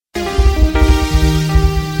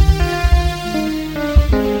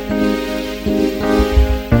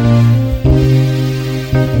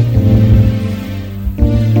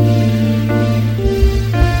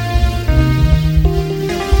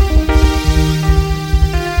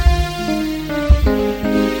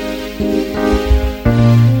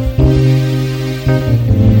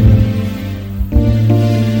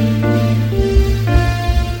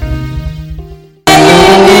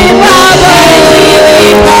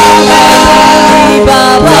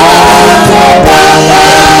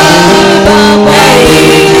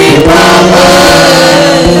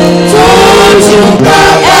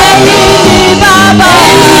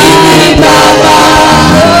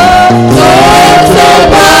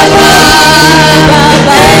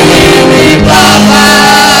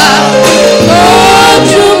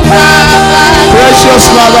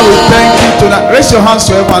Raise your hands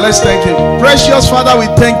to heaven. Let's thank him. Precious Father, we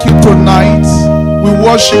thank you tonight. We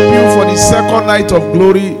worship you for the second night of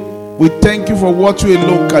glory. We thank you for what you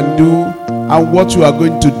alone can do and what you are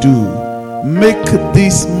going to do. Make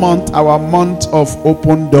this month our month of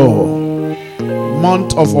open door,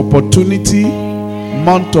 month of opportunity,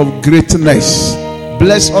 month of greatness.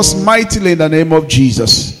 Bless us mightily in the name of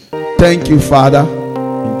Jesus. Thank you, Father.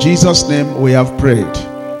 In Jesus' name we have prayed.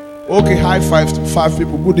 Okay, high five to 5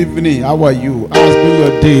 people. Good evening. How are you? How has been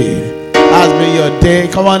your day? How has been your day?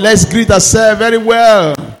 Come on, let's greet ourselves very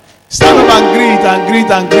well. Stand up and greet and greet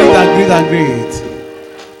and greet and greet and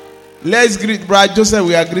greet. Let's greet, Brother Joseph.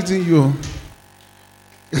 We are greeting you.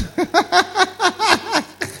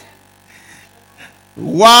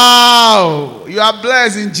 Wow, you are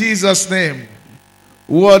blessed in Jesus' name.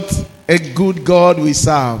 What a good God we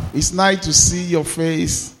serve. It's nice to see your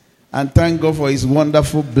face and thank God for his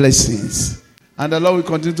wonderful blessings. And the Lord will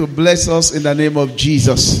continue to bless us in the name of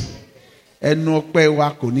Jesus. Every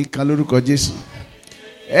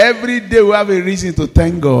day we have a reason to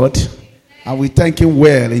thank God, and we thank him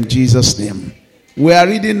well in Jesus' name. We are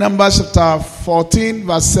reading Numbers chapter 14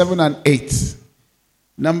 verse 7 and 8.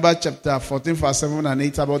 Numbers chapter 14 verse 7 and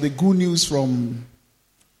 8 about the good news from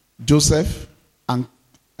Joseph and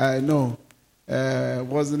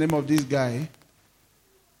what's the name of this guy?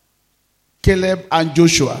 Caleb and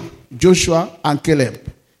Joshua. Joshua and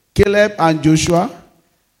Caleb. Caleb and Joshua.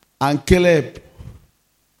 And Caleb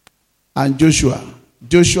and Joshua.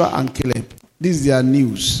 Joshua and Caleb. This is their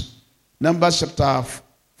news. Numbers chapter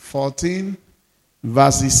 14,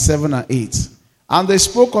 verses 7 and 8. And they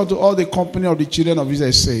spoke unto all the company of the children of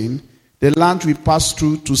Israel, saying, the land we pass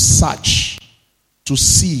through to search, to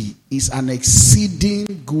see, is an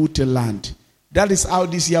exceeding good land. That is how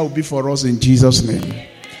this year will be for us in Jesus' name.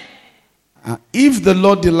 If the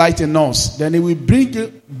Lord delight in us, then he will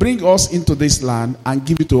bring us into this land and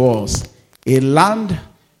give it to us, a land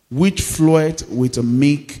which floweth with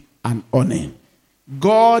milk and honey.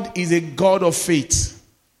 God is a God of faith.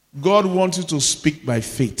 God wants you to speak by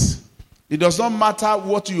faith. It does not matter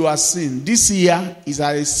what you are seeing. This year is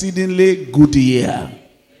an exceedingly good year.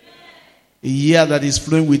 A year that is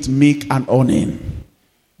flowing with milk and honey.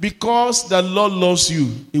 Because the Lord loves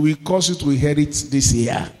you, he will cause you to inherit this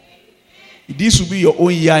year. This will be your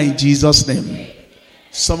own year in Jesus' name.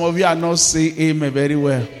 Some of you are not saying amen very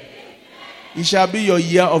well. It shall be your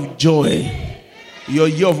year of joy, your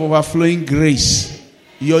year of overflowing grace,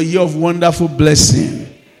 your year of wonderful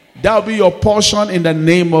blessing. That will be your portion in the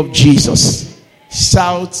name of Jesus.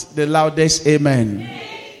 Shout the loudest amen.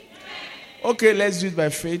 Okay, let's do it by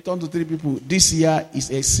faith. Turn to 3 people. This year is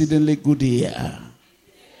exceedingly good year.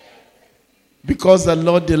 Because the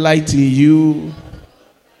Lord delights in you,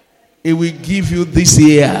 he will give you this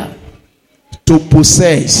year to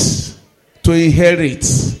possess, to inherit,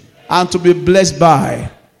 and to be blessed by,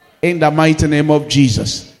 in the mighty name of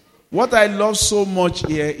Jesus. What I love so much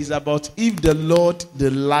here is about if the Lord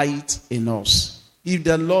delights in us, if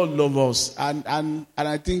the Lord loves us, and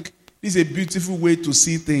I think this is a beautiful way to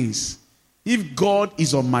see things. If God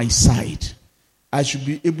is on my side, I should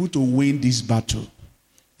be able to win this battle.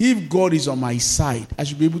 If God is on my side, I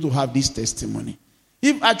should be able to have this testimony.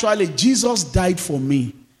 If actually Jesus died for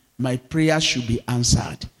me, my prayer should be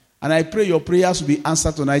answered. And I pray your prayers will be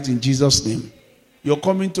answered tonight in Jesus' name. Your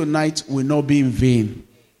coming tonight will not be in vain.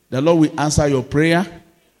 The Lord will answer your prayer,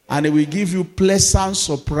 and he will give you pleasant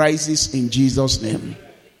surprises in Jesus' name.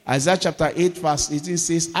 Isaiah chapter 8 verse 18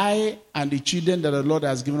 says, I and the children that the Lord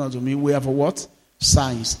has given unto me, we have for what?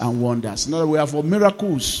 Signs and wonders. In other words, we have for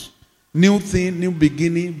miracles, new thing, new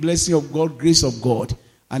beginning, blessing of God, grace of God.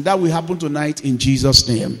 And that will happen tonight in Jesus'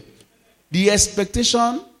 name. The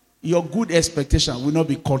expectation, your good expectation, will not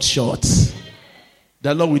be cut short.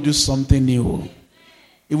 The Lord will do something new.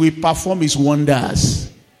 He will perform his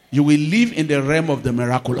wonders. You will live in the realm of the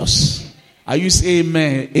miraculous. Are you saying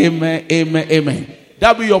amen, amen, amen, amen?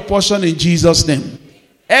 That will be your portion in Jesus' name.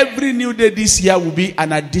 Every new day this year will be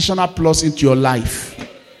an additional plus into your life.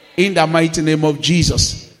 In the mighty name of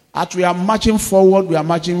Jesus. As we are marching forward, we are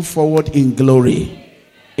marching forward in glory.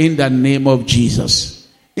 In the name of Jesus.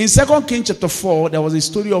 In 2 Kings chapter 4, there was a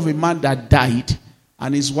story of a man that died,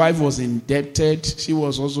 and his wife was indebted. He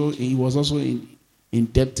was also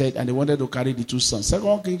indebted, and they wanted to carry the 2 sons.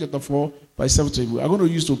 2 Kings chapter 4, verse 7. I'm going to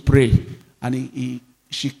use to pray, and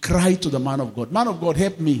she cried to the man of God. Man of God,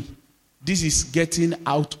 help me. This is getting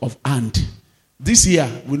out of hand. This year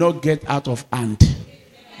will not get out of hand.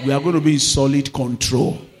 We are going to be in solid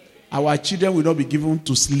control. Our children will not be given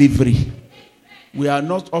to slavery. We are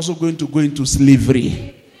not also going to go into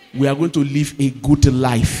slavery. We are going to live a good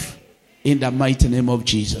life in the mighty name of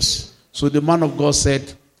Jesus. So the man of God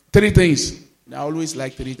said 3 things. I always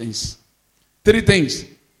like 3 things. 3 things.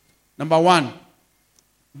 Number 1,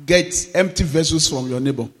 get empty vessels from your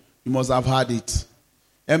neighbor. You must have heard it.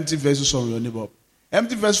 Empty vessels from your neighbor.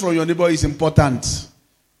 Empty vessels from your neighbor is important.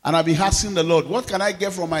 And I've been asking the Lord, what can I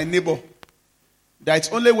get from my neighbor? That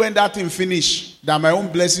it's only when that thing finish that my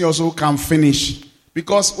own blessing also can finish.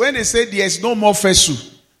 Because when they say there is no more vessel,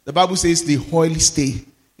 the Bible says the oil stay.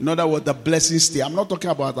 In other words, the blessing stay. I'm not talking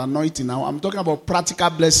about anointing now. I'm talking about practical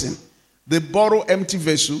blessing. They borrow empty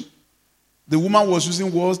vessel. The woman was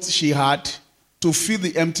using what she had to fill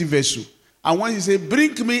the empty vessel. And when he said,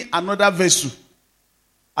 bring me another vessel.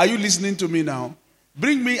 Are you listening to me now?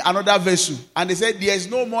 Bring me another vessel. And they said, there is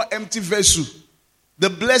no more empty vessel. The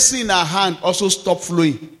blessing in her hand also stopped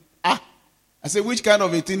flowing. I said, which kind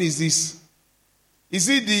of a thing is this? Is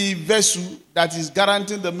it the vessel that is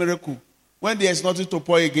guaranteeing the miracle when there is nothing to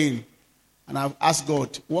pour again? And I've asked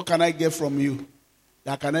God, what can I get from you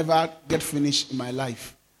that can never get finished in my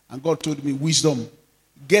life? And God told me, wisdom.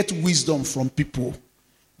 Get wisdom from people.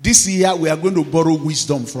 This year, we are going to borrow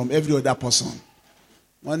wisdom from every other person.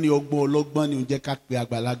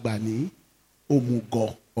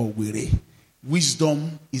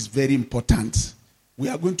 Wisdom is very important. We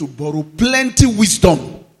are going to borrow plenty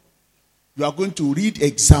wisdom. You are going to read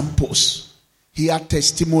examples, hear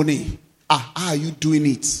testimony. How are you doing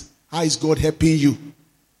it? How is God helping you?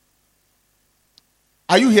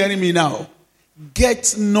 Are you hearing me now?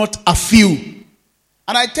 Get not a few.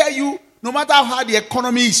 And I tell you, no matter how hard the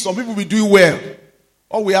economy is, some people will be doing well.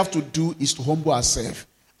 All we have to do is to humble ourselves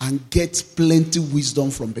and get plenty wisdom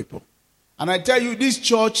from people. And I tell you, this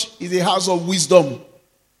church is a house of wisdom.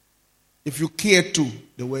 If you care to,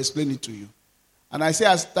 they will explain it to you. And I say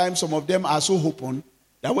at times, some of them are so open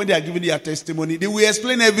that when they are giving their testimony, they will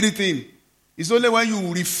explain everything. It's only when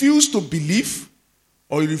you refuse to believe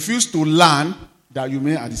or you refuse to learn that you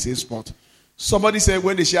may at the same spot. Somebody said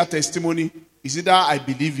when they share testimony, is either I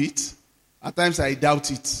believe it, at times I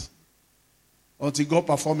doubt it, until God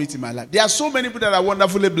perform it in my life. There are so many people that are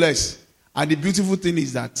wonderfully blessed. And the beautiful thing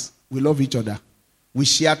is that we love each other. We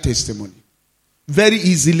share testimony. Very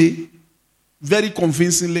easily, very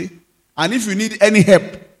convincingly. And if you need any help,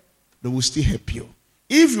 they will still help you.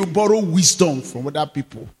 If you borrow wisdom from other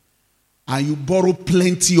people, and you borrow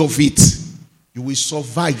plenty of it, you will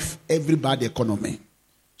survive every bad economy.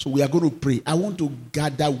 So we are going to pray. I want to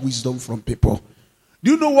gather wisdom from people.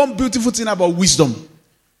 Do you know one beautiful thing about wisdom?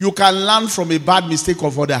 You can learn from a bad mistake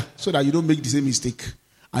of other so that you don't make the same mistake.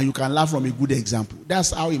 And you can learn from a good example.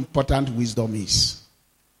 That's how important wisdom is.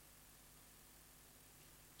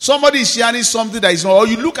 Somebody is sharing something that is not, or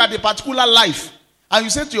you look at a particular life and you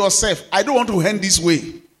say to yourself, I don't want to end this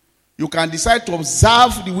way. You can decide to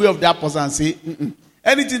observe the way of that person and say,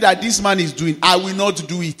 anything that this man is doing, I will not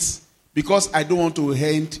do it because I don't want to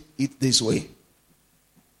end it this way.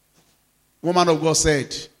 One man of God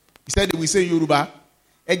said, we say Yoruba,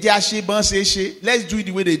 let's do it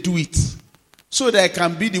the way they do it so that it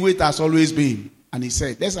can be the way it has always been. And he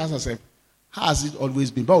said, let's ask ourselves, how has it always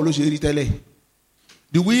been?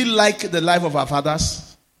 Do we like the life of our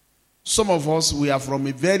fathers? Some of us, we are from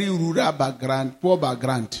a very rural background, poor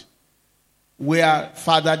background, where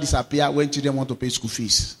father disappear when children want to pay school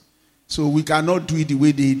fees. So we cannot do it the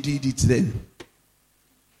way they did it then.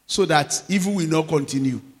 So that evil will not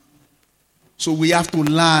continue. So we have to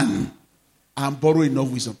learn and borrow enough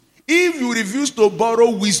wisdom. If you refuse to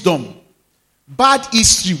borrow wisdom, bad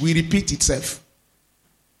history will repeat itself.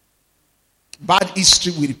 Bad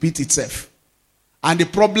history will repeat itself. And the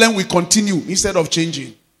problem will continue instead of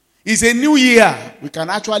changing. It's a new year. We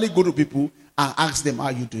can actually go to people and ask them, how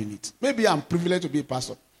are you doing it? Maybe I'm privileged to be a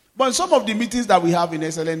pastor. But in some of the meetings that we have in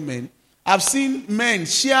Excellent Men, I've seen men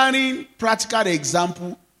sharing practical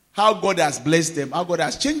example, how God has blessed them, how God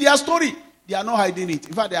has changed their story. They are not hiding it.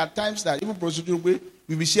 In fact, there are times that even Professor will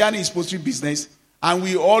be sharing his poultry business and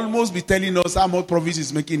we almost be telling us how much profit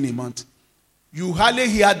is making in a month. You hardly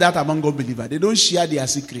hear that among unbelievers. They don't share their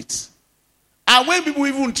secrets. And when people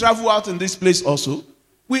even travel out in this place also,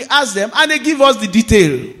 we ask them and they give us the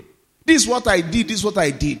detail. This is what I did, this is what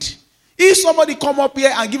I did. If somebody come up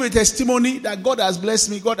here and give a testimony that God has blessed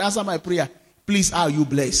me, God answered my prayer, please, how are you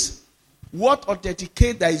blessed? What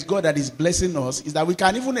authenticates that is God that is blessing us is that we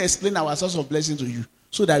can even explain our source of blessing to you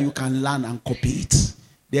so that you can learn and copy it.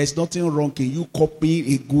 There's nothing wrong in you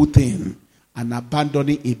copying a good thing and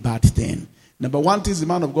abandoning a bad thing. Number one thing the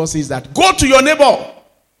man of God says that go to your neighbor.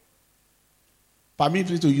 Permit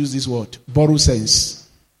me to use this word. Borrow sense.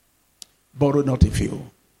 Borrow not a few.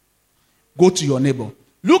 Go to your neighbor.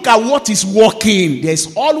 Look at what is working.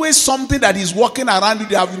 There's always something that is working around you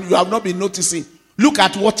that you have not been noticing. Look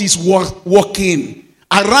at what is working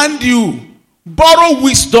around you. Borrow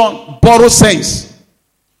wisdom, borrow sense.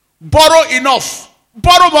 Borrow enough.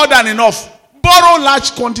 Borrow more than enough. Borrow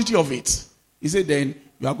large quantity of it. He said then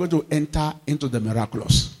you are going to enter into the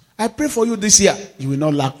miraculous. I pray for you this year, you will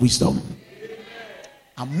not lack wisdom.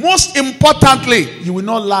 And most importantly, you will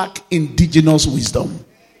not lack indigenous wisdom.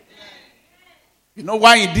 You know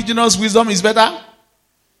why indigenous wisdom is better?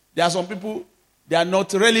 There are some people, they are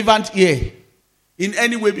not relevant here in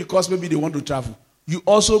any way because maybe they want to travel. You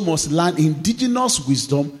also must learn indigenous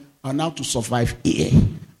wisdom and how to survive here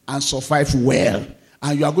and survive well.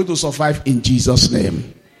 And you are going to survive in Jesus'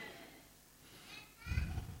 name.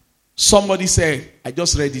 Somebody said, I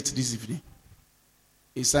just read it this evening.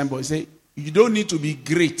 A signboard said, you don't need to be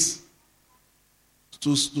great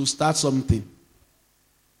to start something.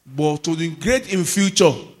 But to be great in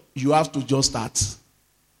future, you have to just start.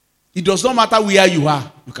 It does not matter where you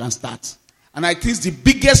are, you can start. And I think the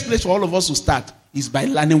biggest place for all of us to start is by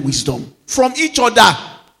learning wisdom from each other.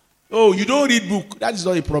 Oh, you don't read book. That is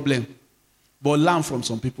not a problem. But learn from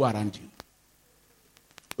some people around you.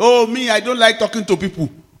 Oh, me, I don't like talking to people.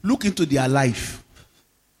 Look into their life.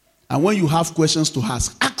 And when you have questions to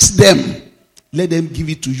ask them. Let them give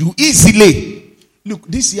it to you easily. Look,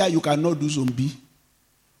 this year you cannot do zombie.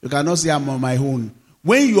 You cannot say I'm on my own.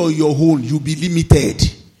 When you're on your own, you'll be limited.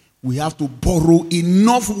 We have to borrow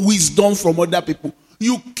enough wisdom from other people.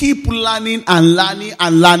 You keep learning and learning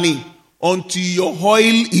and learning until your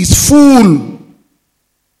oil is full.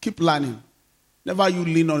 Keep learning. Never you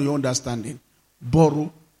lean on your understanding.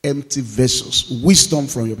 Borrow empty vessels. Wisdom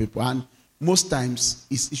from your people. And most times,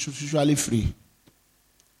 it's usually free.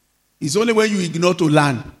 It's only when you ignore to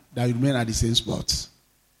learn that you remain at the same spot.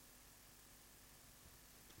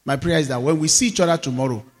 My prayer is that when we see each other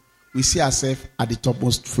tomorrow, we see ourselves at the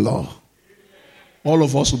topmost floor. All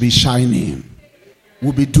of us will be shining.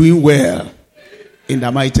 We'll be doing well in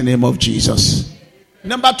the mighty name of Jesus.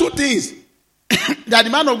 Number 2 things that the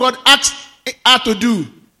man of God asked her to do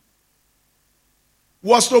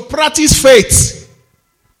was to practice faith.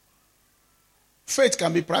 Faith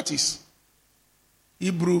can be practiced.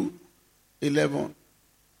 Hebrew 11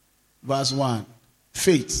 verse 1.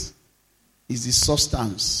 Faith is the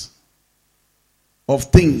substance of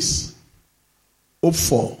things hoped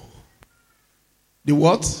for. The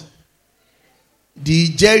what? The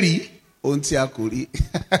Jerry Ontiakuri.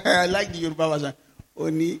 I like the Yoruba version.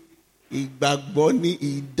 Oni ìgbàgbọ́ ní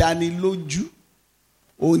ìdánilójú.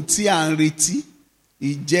 Ohun tí à ń retí.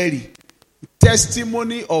 Ìjẹ́rìí.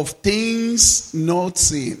 Testimony of things not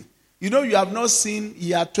seen. You know you have not seen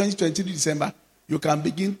year 2023 December. You can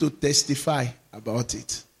begin to testify about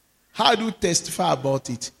it. How do you testify about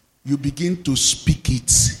it? You begin to speak it.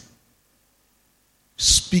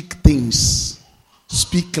 Speak things.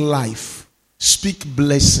 Speak life. Speak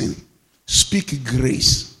blessing. Speak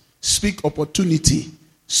grace. Speak opportunity.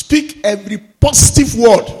 Speak every positive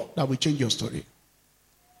word that will change your story.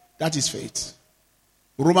 That is faith.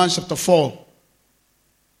 Romans chapter 4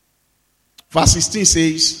 verse 16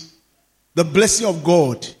 says, the blessing of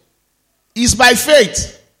God is by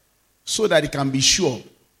faith, so that it can be sure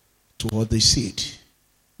to what they said.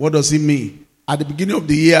 What does it mean? At the beginning of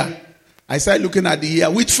the year, I started looking at the year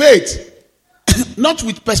with faith. Not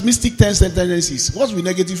with pessimistic tendencies. What's with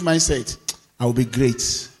negative mindset? I will be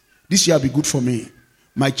great. This year will be good for me.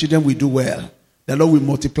 My children will do well. The Lord will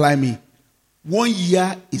multiply me. 1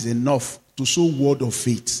 year is enough to sow word of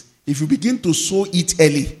faith. If you begin to sow it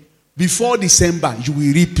early, before December, you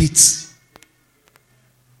will reap it.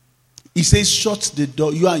 He says, shut the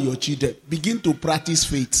door, you and your children. Begin to practice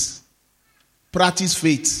faith. Practice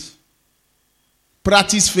faith.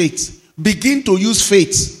 Practice faith. Begin to use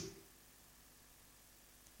faith.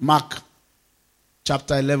 Mark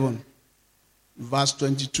chapter 11, verse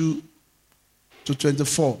 22 to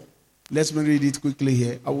 24. Let me read it quickly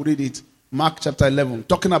here. I will read it. Mark chapter 11,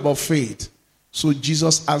 talking about faith. So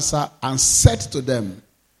Jesus answered and said to them,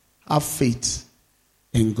 have faith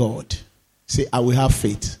in God. Say, I will have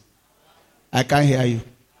faith. I can't hear you.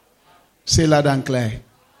 Say loud and clear.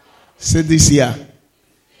 Say this year,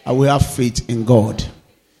 I will have faith in God.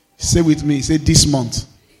 Say with me, say this month,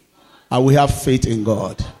 I will have faith in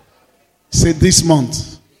God. Say this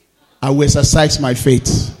month, I will exercise my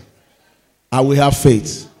faith. I will have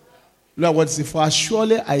faith. Look what it says. For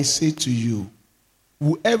surely I say to you,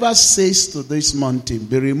 whoever says to this mountain,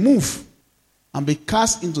 be removed and be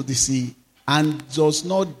cast into the sea, and does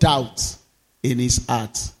not doubt in his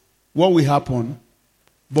heart, what will happen?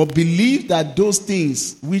 But believe that those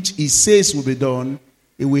things which he says will be done,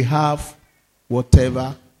 he will have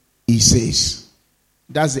whatever he says.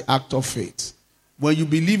 That's the act of faith. When you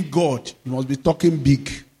believe God, you must be talking big.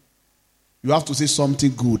 You have to say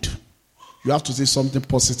something good. You have to say something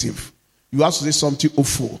positive. You have to say something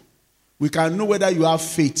hopeful. We can know whether you have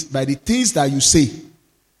faith by the things that you say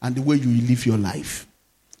and the way you live your life.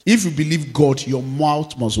 If you believe God, your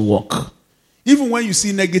mouth must work. Even when you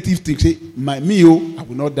see negative things, say, I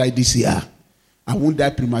will not die this year. I won't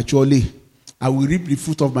die prematurely. I will reap the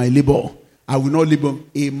fruit of my labor. I will not labor.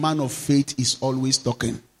 A man of faith is always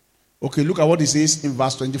talking. Okay, look at what he says in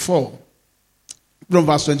verse 24. From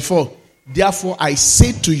verse 24. Therefore, I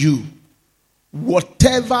say to you,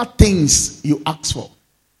 whatever things you ask for,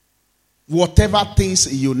 whatever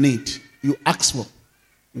things you need, you ask for,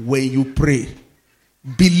 when you pray,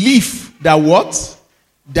 believe that what?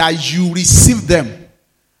 That you receive them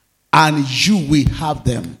and you will have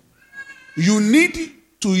them. You need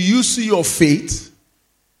to use your faith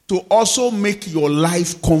to also make your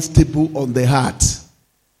life comfortable on the heart.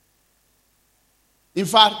 In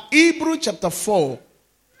fact, Hebrews chapter 4,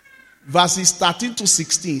 verses 13 to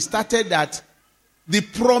 16, started that the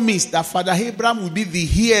promise that Father Abraham will be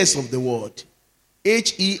the heirs of the word.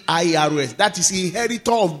 Heirs. That is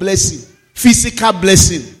inheritor of blessing. Physical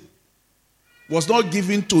blessing. Was not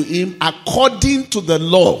given to him according to the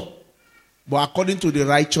law, but according to the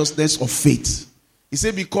righteousness of faith. He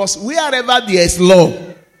said, because wherever there is law,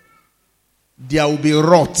 there will be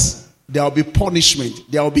wrath, there will be punishment,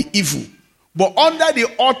 there will be evil. But under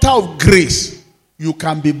the altar of grace, you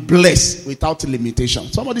can be blessed without limitation.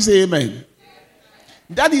 Somebody say amen.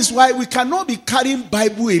 That is why we cannot be carrying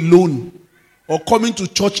Bible alone or coming to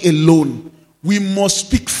church alone. We must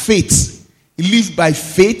speak faith, live by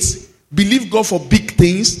faith, believe God for big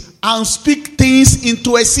things, and speak things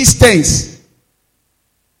into existence.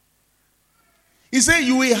 He said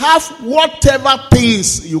you will have whatever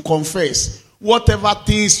things you confess, whatever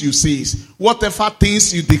things you say, whatever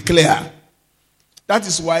things you declare. That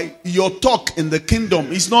is why your talk in the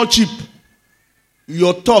kingdom is not cheap.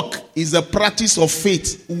 Your talk is a practice of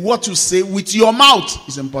faith. What you say with your mouth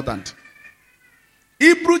is important.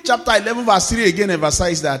 Hebrews chapter 11 verse 3 again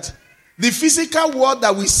emphasizes that the physical world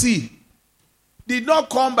that we see did not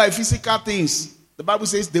come by physical things. The Bible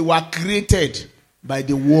says they were created by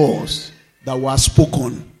the words that were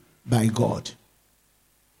spoken by God.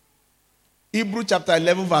 Hebrews chapter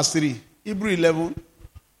 11 verse 3. Hebrews 11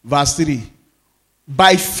 verse 3.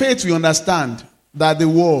 By faith we understand that the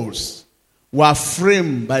worlds were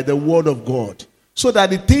framed by the word of God, so that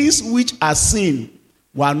the things which are seen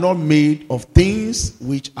were not made of things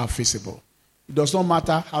which are visible. It does not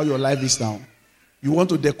matter how your life is now. You want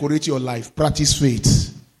to decorate your life, practice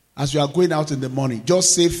faith. As you are going out in the morning,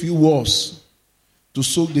 just say a few words to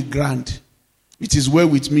soak the ground. It is well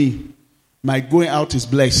with me. My going out is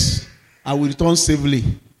blessed. I will return safely.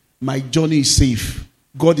 My journey is safe.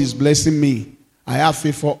 God is blessing me. I have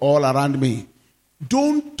favor all around me.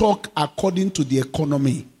 Don't talk according to the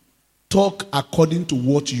economy. Talk according to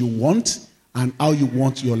what you want and how you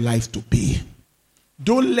want your life to be.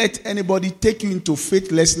 Don't let anybody take you into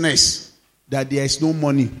faithlessness that there is no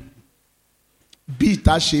money. The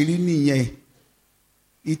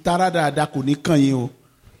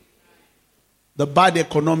bad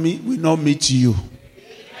economy will not meet you.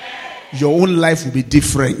 Your own life will be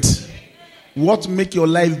different. What make your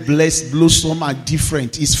life blessed, blossom, and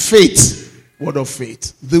different is faith. Word of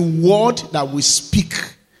faith. The word that we speak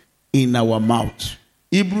in our mouth.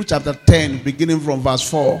 Hebrews chapter 10, beginning from verse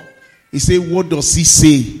 4. He says, what does he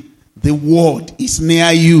say? The word is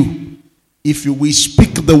near you. If you will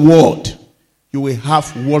speak the word, you will have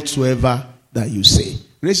whatsoever that you say.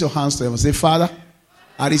 Raise your hands to heaven. Say, Father,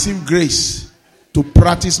 I receive grace to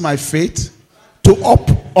practice my faith, to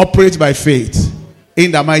operate by faith.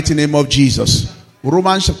 In the mighty name of Jesus.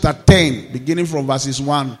 Romans chapter 10, beginning from verses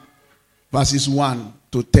 1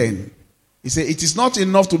 to 10. He said, it is not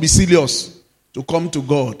enough to be serious to come to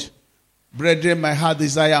God. Brethren, my heart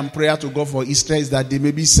desire and prayer to God for Israel is that they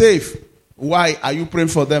may be safe. Why are you praying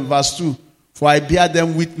for them? Verse 2. For I bear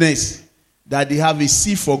them witness that they have a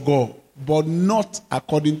zeal for God, but not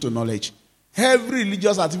according to knowledge. Every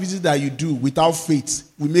religious activity that you do without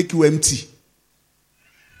faith will make you empty.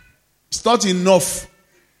 It's not enough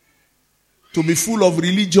to be full of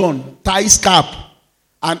religion, tie cap,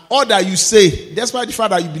 and all that you say, despite the fact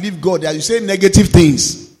that you believe God, that you say negative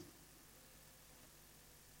things.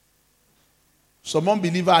 Some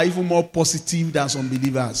unbelievers are even more positive than some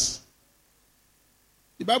believers.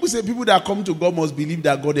 The Bible says people that come to God must believe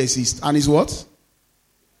that God exists. And is what?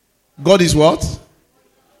 God is what?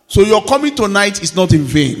 So your coming tonight is not in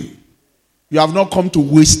vain. You have not come to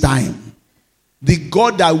waste time. The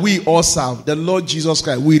God that we all serve, the Lord Jesus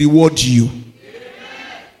Christ, will reward you.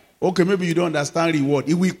 Okay, maybe you don't understand reward.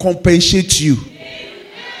 It will compensate you.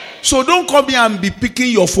 So don't come here and be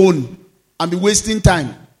picking your phone and be wasting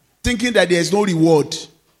time thinking that there is no reward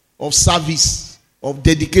of service, of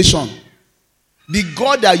dedication. The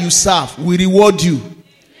God that you serve will reward you.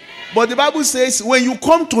 But the Bible says when you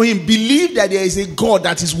come to him, believe that there is a God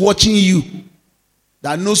that is watching you,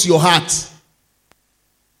 that knows your heart.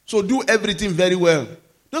 So do everything very well.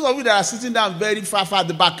 Those of you that are sitting down very far at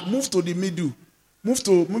the back, move to the middle. Move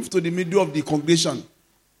to the middle of the congregation.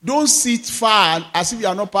 Don't sit far as if you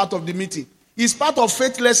are not part of the meeting. It's part of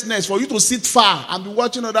faithlessness for you to sit far and be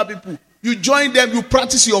watching other people. You join them, you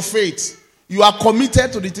practice your faith. You are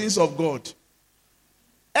committed to the things of God.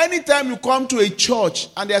 Anytime you come to a church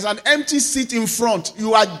and there's an empty seat in front,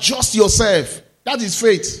 you adjust yourself. That is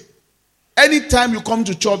faith. Anytime you come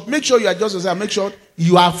to church, make sure you adjust yourself. Make sure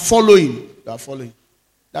you are following. You are following.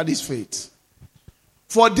 That is faith.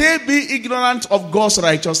 For they being ignorant of God's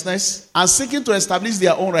righteousness and seeking to establish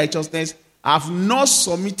their own righteousness, have not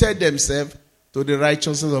submitted themselves to the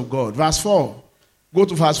righteousness of God. Verse 4. Go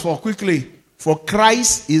to verse 4 quickly. For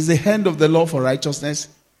Christ is the hand of the law for righteousness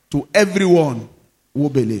to everyone who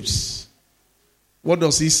believes. What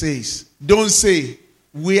does he say? Don't say,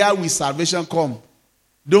 where will salvation come?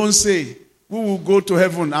 Don't say, we will go to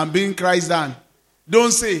heaven and bring Christ down.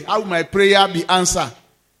 Don't say, how will my prayer be answered?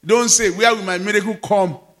 Don't say, where will my miracle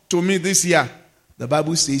come to me this year? The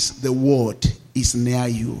Bible says the word is near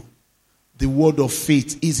you. The word of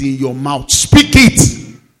faith is in your mouth. Speak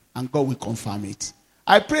it, and God will confirm it.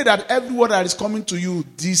 I pray that every word that is coming to you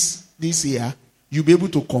this year, you'll be able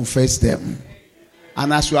to confess them.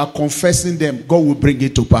 And as you are confessing them, God will bring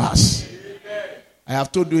it to pass. I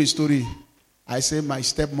have told you a story. I say my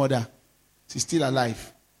stepmother, she's still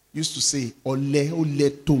alive, used to say, ole, ole,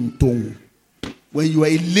 tung, tung. When you are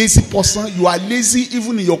a lazy person, you are lazy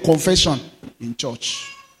even in your confession in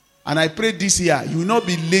church. And I pray this year, you will not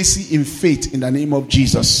be lazy in faith in the name of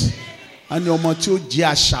Jesus. And your mouth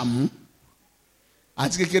shamu.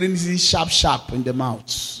 And sharp in the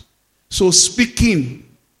mouth. So speaking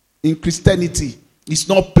in Christianity is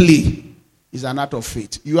not play. It's an act of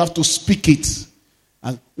faith. You have to speak it.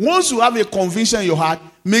 And once you have a conviction in your heart,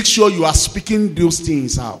 make sure you are speaking those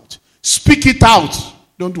things out. Speak it out.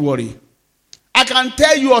 Don't worry. I can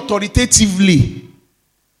tell you authoritatively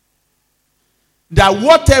that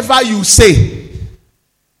whatever you say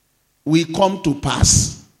will come to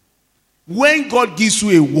pass. When God gives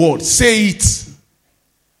you a word, say it.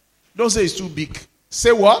 Don't say it's too big.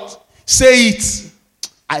 Say what? Say it.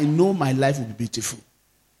 I know my life will be beautiful.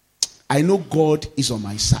 I know God is on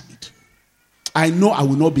my side. I know I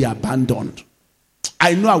will not be abandoned.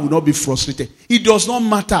 I know I will not be frustrated. It does not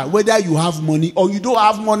matter whether you have money or you don't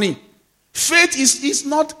have money. Faith is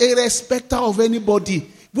not a respecter of anybody.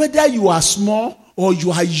 Whether you are small or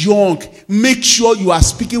you are young, make sure you are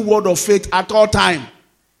speaking word of faith at all time.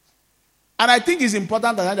 And I think it's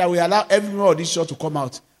important that we allow everyone of this church to come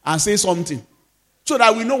out and say something so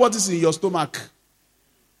that we know what is in your stomach.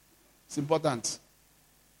 It's important.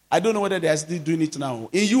 I don't know whether they are still doing it now.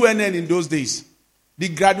 In UNN in those days, the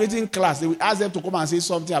graduating class, they will ask them to come and say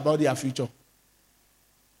something about their future.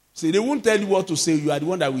 So they won't tell you what to say. You are the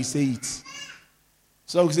one that will say it.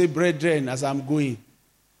 So we say, brethren, as I'm going,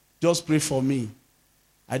 just pray for me.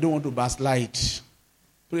 I don't want to backslide.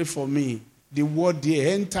 Pray for me. The word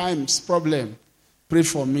there, end times problem. Pray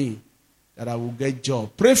for me that I will get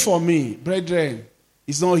job. Pray for me, brethren.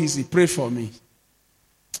 It's not easy. Pray for me.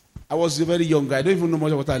 I was very young. I don't even know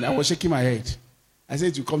much about that. I was shaking my head. I said,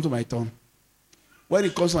 it will come to my turn. When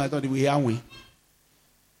it comes to my turn, they will hear me.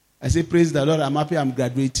 I say, praise the Lord, I'm happy I'm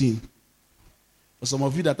graduating. For some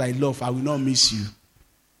of you that I love, I will not miss you.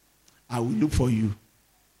 I will look for you.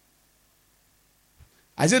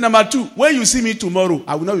 I say, number 2, when you see me tomorrow,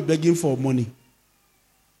 I will not be begging for money.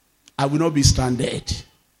 I will not be stranded.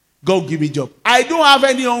 God give me a job. I don't have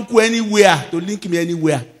any uncle anywhere to link me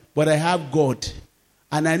anywhere, but I have God.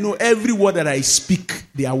 And I know every word that I speak,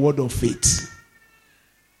 they are word of faith.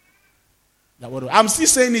 I'm still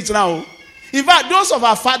saying it now. In fact, those of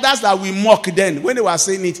our fathers that we mock then, when they were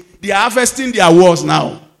saying it, they are harvesting their words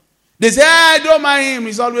now. They say, I don't mind him.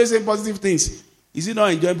 He's always saying positive things. Is he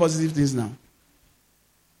not enjoying positive things now?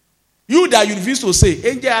 You that you refuse to say,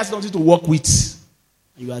 angel has nothing to work with.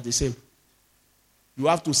 You are the same. You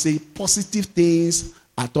have to say positive things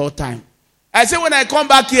at all time. I say when I come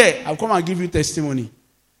back here, I'll come and give you testimony.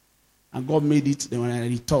 And God made it. Then when I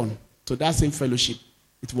return to that same fellowship,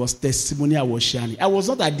 it was testimony I was sharing. I was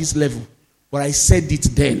not at this level, but I said it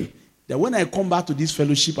then. That when I come back to this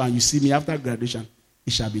fellowship and you see me after graduation,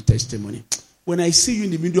 it shall be testimony. When I see you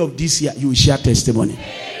in the middle of this year, you will share testimony.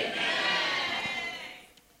 Amen.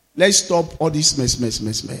 Let's stop all this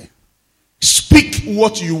mess. Speak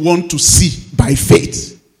what you want to see by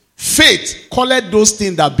faith. Faith, call it those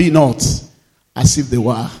things that be not as if they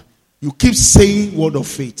were. You keep saying word of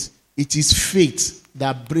faith. It is faith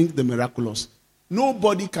that brings the miraculous.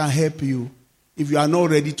 Nobody can help you if you are not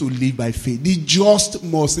ready to live by faith. The just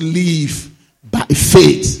must live by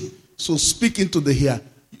faith. So speak into the ear.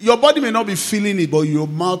 Your body may not be feeling it, but your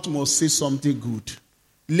mouth must say something good.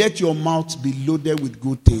 Let your mouth be loaded with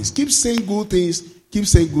good things. Keep saying good things. Keep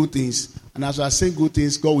saying good things. And as I say good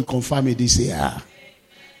things, God will confirm it this year.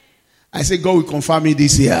 I say God will confirm it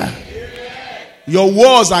this year. Your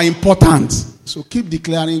words are important. So keep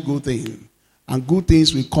declaring good things. And good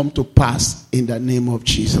things will come to pass in the name of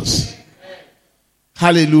Jesus.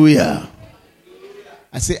 Hallelujah.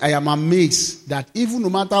 I say I am amazed that even no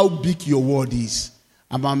matter how big your word is,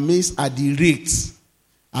 I'm amazed at the rate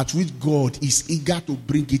at which God is eager to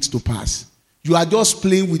bring it to pass. You are just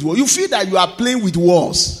playing with words. You feel that you are playing with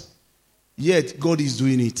words. Yet God is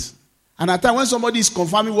doing it. And at times when somebody is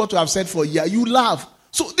confirming what you have said for a year, you laugh.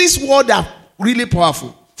 So these words are really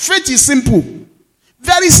powerful. Faith is simple.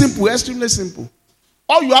 Very simple. Extremely simple.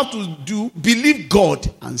 All you have to do, believe God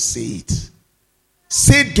and say it.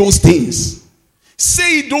 Say those things.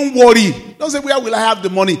 Say it, don't worry. Don't say, where will I have the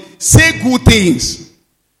money? Say good things.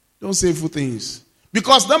 Don't say evil things.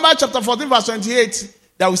 Because Numbers chapter 14 verse 28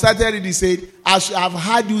 that we started reading said, I have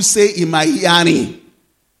heard you say in my hearing.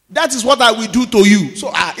 That is what I will do to you.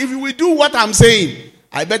 So if you will do what I'm saying,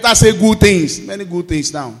 I better say good things. Many good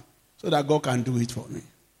things now. So that God can do it for me.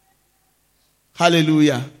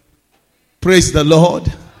 Hallelujah. Praise the Lord.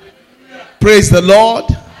 Hallelujah. Praise the Lord.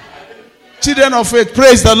 Hallelujah. Children of faith,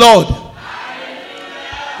 praise the Lord.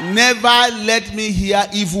 Hallelujah. Never let me hear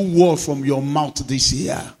evil word from your mouth this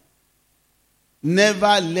year.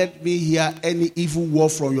 Never let me hear any evil word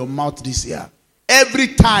from your mouth this year. Every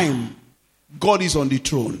time God is on the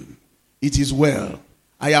throne, it is well.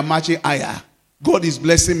 I am marching higher. God is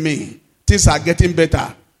blessing me. Things are getting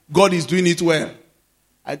better. God is doing it well.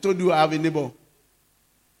 I told you I have a neighbor.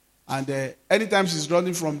 And anytime she's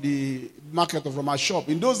running from the market or from her shop,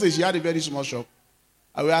 in those days she had a very small shop.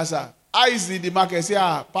 I will ask her, how is the market? Say,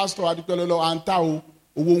 Pastor Adetunji and Tao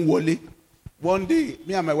Owonwole. One day,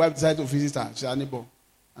 me and my wife decided to visit her. She's a neighbor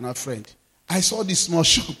and a friend. I saw this small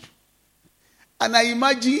shop. And I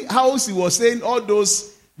imagine how she was saying all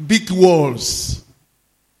those big words.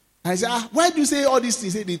 I said, why do you say all these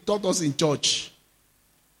things? They taught us in church.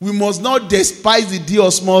 We must not despise the dear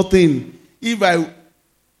or small thing. If I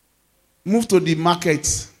move to the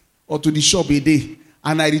market or to the shop a day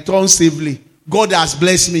and I return safely, God has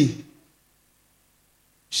blessed me.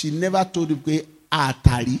 She never told me,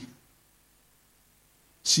 Atari.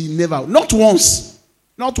 She never, not once.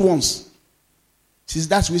 Since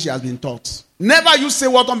that's where she has been taught. Never you say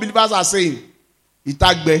what unbelievers are saying.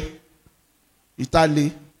 Itagbe,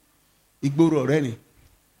 Itali, Igboro Reni.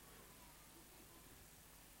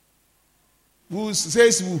 Who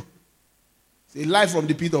says who? Say life from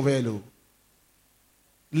the pit of hell.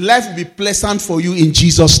 Life will be pleasant for you in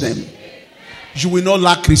Jesus' name. You will not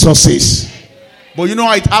lack resources. But you know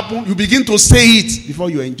how it happened? You begin to say it before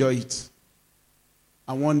you enjoy it.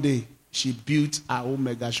 And one day, she built her own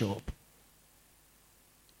mega shop.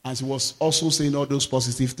 And she was also saying all those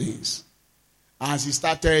positive things. And she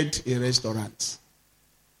started a restaurant.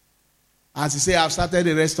 And she said, I've started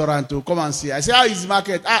a restaurant to come and see. I said, how is the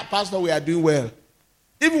market? Pastor, we are doing well.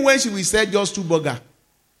 Even when she will sell just 2 burgers,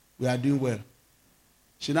 we are doing well.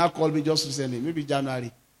 She now called me just recently, maybe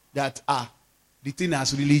January, that the thing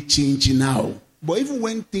has really changed now. But even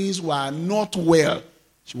when things were not well,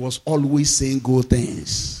 she was always saying good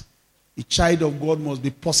things. A child of God must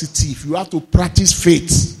be positive. You have to practice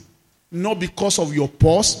faith. Not because of your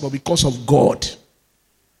purse, but because of God.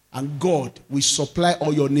 And God will supply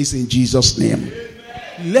all your needs in Jesus' name.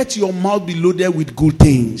 Amen. Let your mouth be loaded with good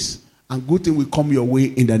things. And good things will come your way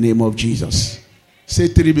in the name of Jesus. Say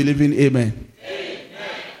 3 believing amen.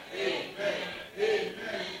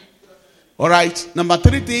 All right. Number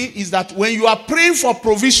 3 thing is that when you are praying for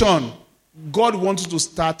provision, God wants you to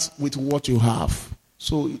start with what you have.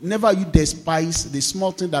 So never you despise the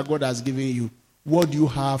small thing that God has given you. What do you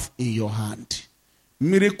have in your hand?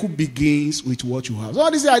 Miracle begins with what you have.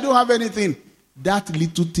 Somebody say, I don't have anything. That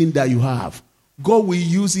little thing that you have, God will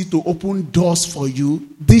use it to open doors for you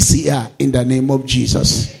this year in the name of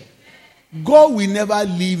Jesus. God will never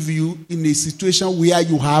leave you in a situation where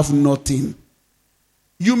you have nothing.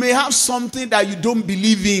 You may have something that you don't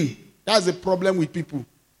believe in. That's the problem with people.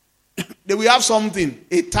 They will have something,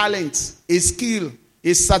 a talent, a skill,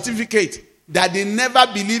 a certificate that they never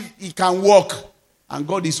believe it can work. And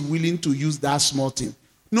God is willing to use that small thing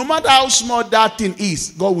No matter how small that thing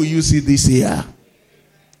is, God will use it this year.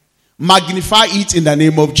 Magnify it in the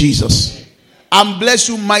name of Jesus. And bless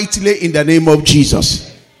you mightily in the name of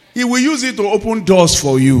Jesus. He will use it to open doors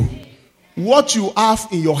for you. What you have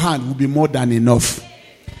in your hand will be more than enough.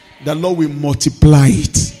 The Lord will multiply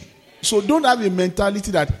it. So don't have a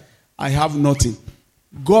mentality that I have nothing.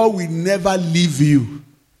 God will never leave you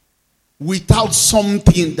without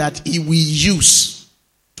something that he will use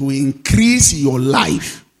to increase your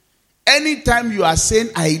life. Anytime you are saying,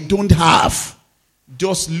 I don't have,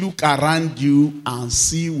 just look around you and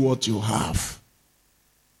see what you have.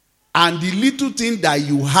 And the little thing that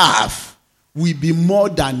you have will be more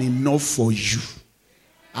than enough for you.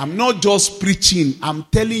 I'm not just preaching. I'm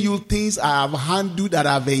telling you things I have handled that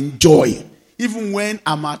I've enjoyed. Even when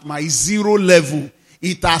I'm at my zero level,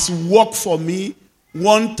 it has worked for me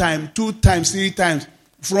 1 time, 2 times, 3 times.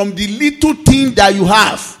 From the little thing that you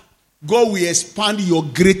have, God will expand your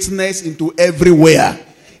greatness into everywhere.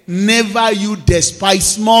 Never you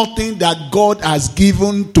despise small thing that God has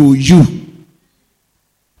given to you.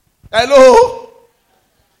 Hello?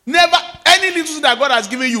 Never, any little thing that God has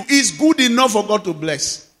given you is good enough for God to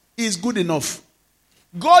bless. It's good enough.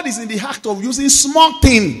 God is in the act of using small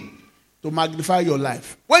thing to magnify your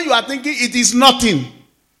life. When you are thinking it is nothing,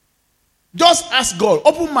 just ask God,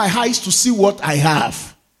 open my eyes to see what I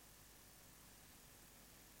have.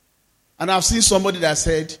 And I've seen somebody that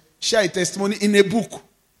said, share a testimony in a book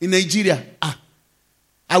in Nigeria.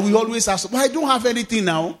 I will always ask, but I don't have anything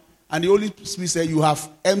now. And the Holy Spirit said, you have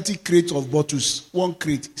empty crates of bottles. 1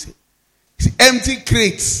 crate. He said, empty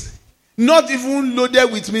crates. Not even loaded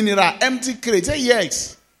with mineral. Empty crates. Say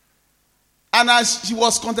yes. And as she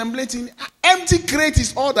was contemplating, empty crate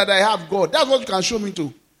is all that I have, God. That's what you can show me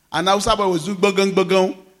to. And Hausa boy was doing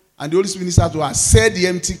bagong. And the Holy Spirit said to her, sell the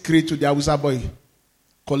empty crate to the Hausa boy.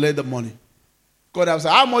 Collect the money. God has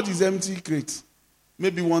said, how much is empty crate?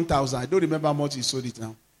 Maybe 1,000. I don't remember how much he sold it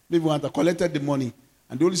now. Maybe 1,000. Collected the money.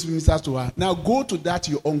 And the Holy Spirit says to her, now go to that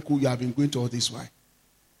your uncle you have been going to all this while.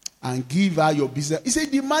 And give her your business. He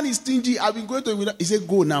said, the man is stingy. I've been going to him. He said,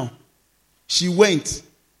 go now. She went.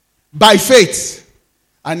 By faith.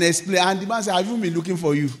 And explained. And the man said, have you been looking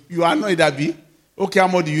for you? You are not Abi. Okay, how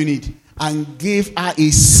much do you need? And gave her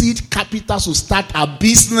a seed capital to start a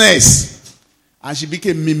business. And she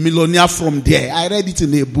became a millionaire from there. I read it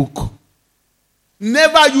in a book.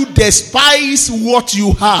 Never you despise what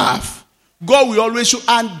you have. God will always show.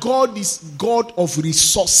 And God is God of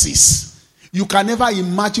resources. You can never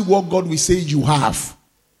imagine what God will say you have.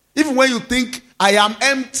 Even when you think, I am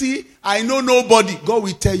empty, I know nobody, God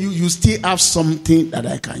will tell you, you still have something that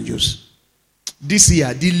I can use. This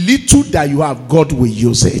year, the little that you have, God will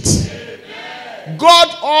use it. God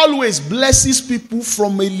always blesses people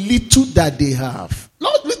from a little that they have.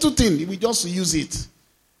 Not little thing, we just use it.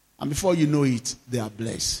 And before you know it, they are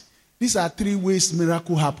blessed. These are 3 ways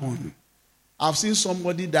miracle happen. I've seen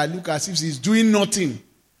somebody that look as if he's doing nothing.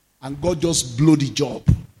 And God just blow the job.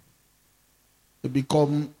 To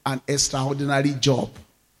become an extraordinary job.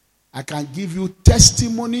 I can give you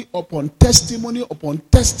testimony upon testimony upon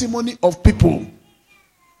testimony of people.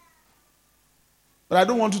 But I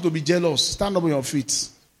don't want you to be jealous. Stand up on your feet.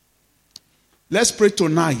 Let's pray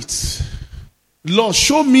tonight. Lord,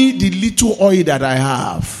 show me the little oil that I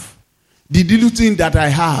have. The little thing that I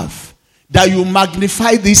have. That you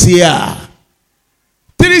magnify this year.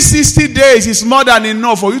 360 days is more than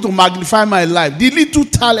enough for you to magnify my life. The little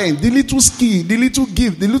talent, the little skill, the little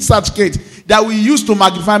gift, the little certificate that we use to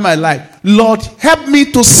magnify my life. Lord, help me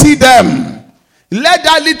to see them. Let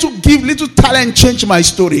that little gift, little talent change my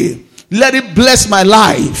story. Let it bless my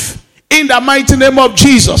life. In the mighty name of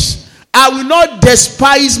Jesus. I will not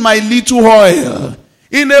despise my little oil.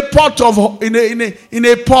 In a pot,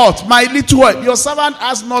 my little oil. Your servant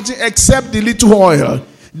has nothing except the little oil.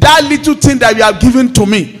 That little thing that you have given to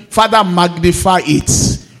me, Father, magnify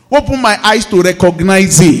it. Open my eyes to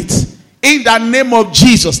recognize it. In the name of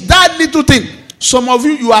Jesus. That little thing. Some of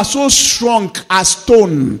you, you are so strong as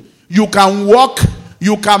stone. You can walk.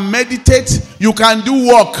 You can meditate. You can do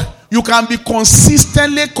work. You can be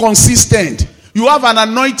consistently consistent. You have an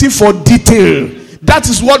anointing for detail. That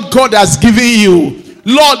is what God has given you.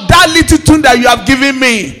 Lord, that little thing that you have given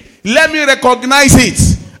me, let me recognize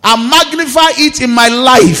it. And magnify it in my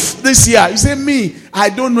life this year. You say, me, I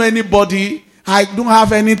don't know anybody. I don't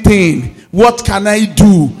have anything. What can I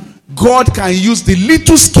do? God can use the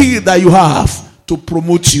little skill that you have to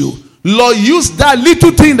promote you. Lord, use that little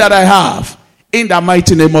thing that I have in the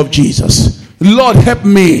mighty name of Jesus. Lord, help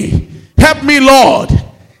me. Help me, Lord.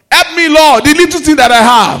 Help me, Lord. The little thing that I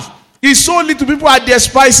have is so little. People are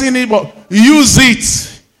despising it, but use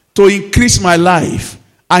it to increase my life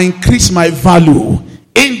and increase my value.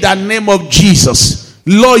 In the name of Jesus.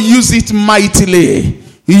 Lord, use it mightily.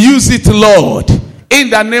 Use it, Lord. In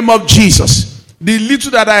the name of Jesus. The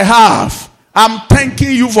little that I have, I'm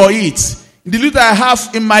thanking you for it. The little I have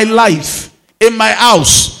in my life, in my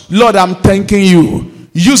house, Lord, I'm thanking you.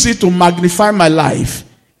 Use it to magnify my life.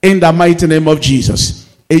 In the mighty name of Jesus.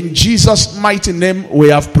 In Jesus' mighty name, we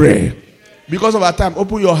have prayed. Because of our time,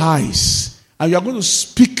 open your eyes. And you are going to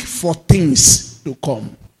speak for things to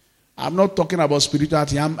come. I'm not talking about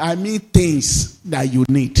spirituality. I mean things that you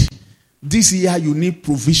need. This year, you need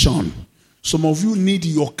provision. Some of you need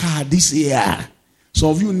your car this year. Some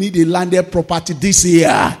of you need a landed property this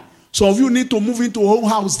year. Some of you need to move into a home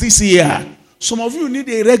house this year. Some of you need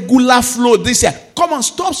a regular flow this year. Come on,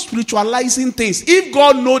 stop spiritualizing things. If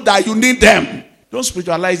God knows that you need them, don't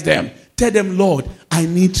spiritualize them. Tell them, Lord, I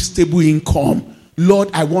need stable income. Lord,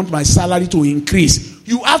 I want my salary to increase.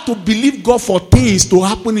 You have to believe God for things to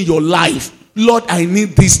happen in your life. Lord, I need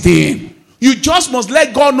this thing. You just must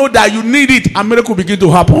let God know that you need it, and miracle begin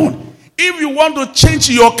to happen. If you want to change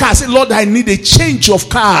your car, say, Lord, I need a change of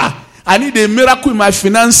car. I need a miracle in my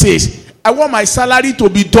finances. I want my salary to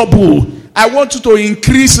be double. I want you to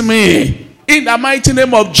increase me. In the mighty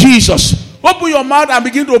name of Jesus. Open your mouth and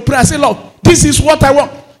begin to pray and say, Lord, this is what I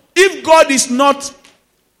want. If God is not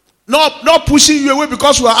pushing you away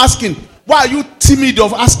because you are asking, why are you timid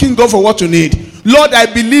of asking God for what you need? Lord, I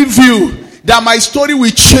believe you that my story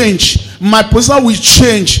will change. My position will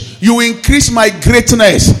change. You will increase my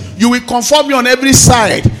greatness. You will comfort me on every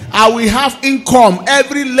side. I will have income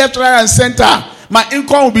every left, right, and center. My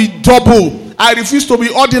income will be double. I refuse to be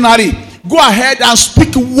ordinary. Go ahead and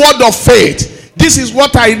speak word of faith. This is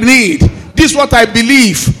what I need. This is what I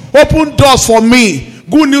believe. Open doors for me.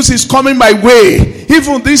 Good news is coming my way.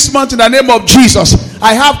 Even this month, in the name of Jesus,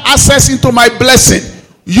 I have access into my blessing.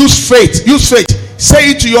 Use faith. Use faith.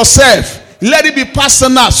 Say it to yourself. Let it be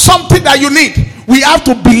personal. Something that you need. We have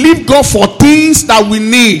to believe God for things that we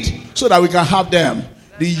need so that we can have them.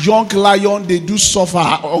 The young lion, they do suffer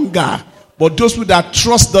hunger. But those people that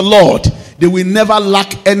trust the Lord, they will never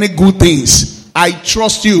lack any good things. I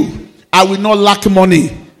trust you. I will not lack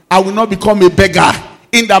money. I will not become a beggar.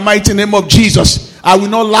 In the mighty name of Jesus, I will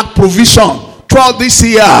not lack provision. Throughout this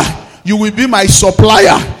year, you will be my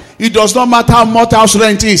supplier. It does not matter how much house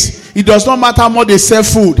rent is. It does not matter how much they sell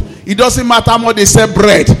food. It doesn't matter how much they sell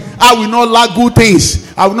bread. I will not lack good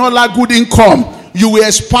things. I will not lack good income. You will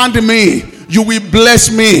expand me. You will bless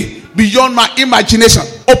me beyond my imagination.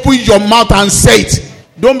 Open your mouth and say it.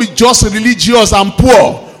 Don't be just religious and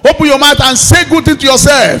poor. Open your mouth and say good thing to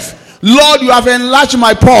yourself. Lord, you have enlarged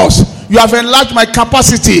my purse. You have enlarged my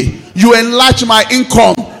capacity. You enlarged my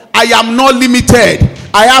income. I am not limited.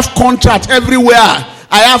 I have contract everywhere.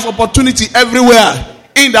 I have opportunity everywhere.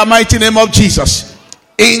 In the mighty name of Jesus.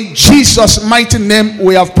 In Jesus' mighty name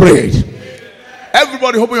we have prayed.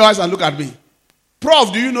 Everybody open your eyes and look at me.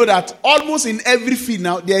 Prof, do you know that almost in every field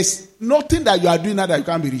now, there's nothing that you are doing now that you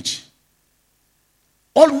can't be rich?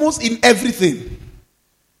 Almost in everything.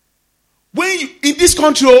 When you, in this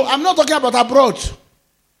country, I'm not talking about abroad.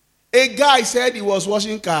 A guy said he was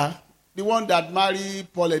washing car, the one that married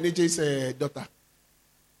Paul and AJ's daughter.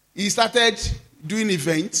 He started doing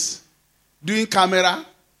events, doing camera.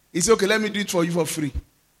 He said, okay, let me do it for you for free.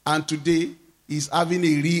 And today, he's having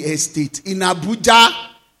a real estate in Abuja.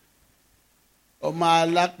 And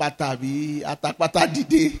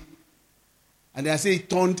they say he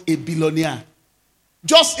turned a billionaire.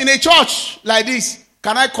 Just in a church like this.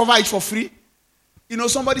 Can I cover it for free? You know,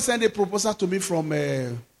 somebody sent a proposal to me from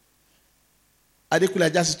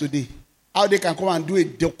Adetunji just today. How they can come and do a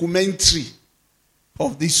documentary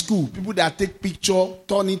of the school. People that take picture,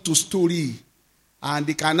 turn into story. And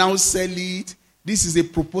they can now sell it. This is a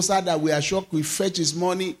proposal that we are sure will fetch his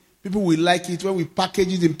money. People will like it when we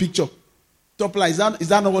package it in picture. Top line, is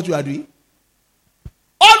that not what you are doing?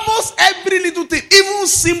 Almost every little thing, even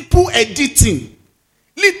simple editing.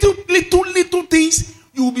 Little things,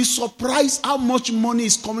 you will be surprised how much money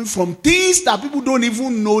is coming from things that people don't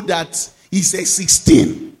even know that is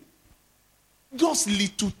existing. Just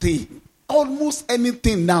little thing. Almost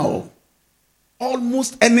anything now.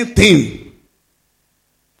 Almost anything.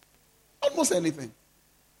 Almost anything.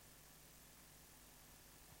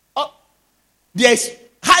 There's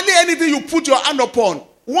hardly anything you put your hand upon.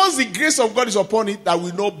 Once the grace of God is upon it, that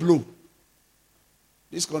will not blow.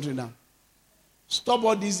 This country now. Stop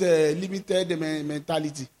all this limited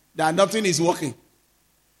mentality that nothing is working.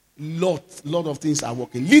 Lot of things are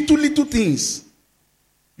working. Little things.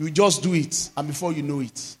 You just do it, and before you know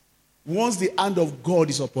it, once the hand of God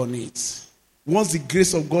is upon it, once the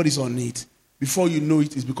grace of God is on it, before you know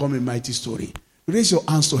it, it's become a mighty story. Raise your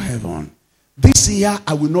hands to heaven. This year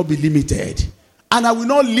I will not be limited. And I will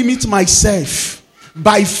not limit myself.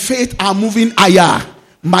 By faith I'm moving higher.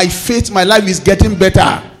 My faith, my life is getting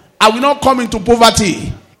better. I will not come into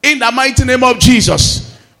poverty. In the mighty name of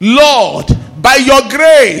Jesus. Lord, by your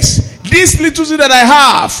grace, this little thing that I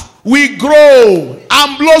have will grow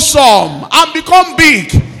and blossom and become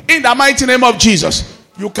big. In the mighty name of Jesus.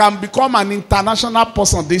 You can become an international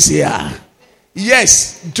person this year.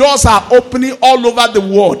 Yes, doors are opening all over the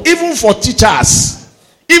world, even for teachers.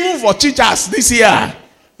 Even for teachers this year.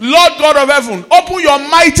 Lord God of heaven, open your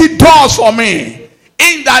mighty doors for me.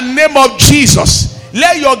 In the name of Jesus.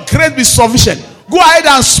 Let your grace be sufficient. Go ahead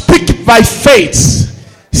and speak by faith.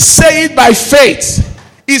 Say it by faith.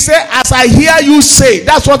 He said, as I hear you say,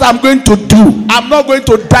 that's what I'm going to do. I'm not going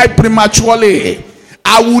to die prematurely.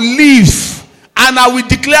 I will live and I will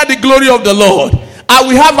declare the glory of the Lord. I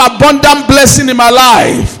will have abundant blessing in my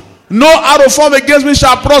life. No arrow formed against me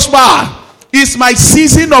shall prosper. It's my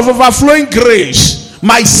season of overflowing grace.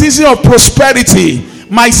 My season of prosperity.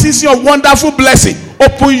 My season of wonderful blessing.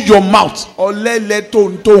 Open your mouth.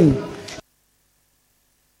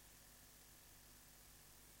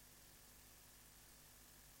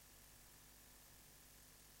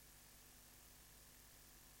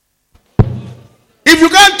 If you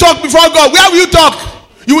can't talk before God, where will you talk?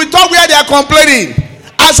 You will talk where they are complaining.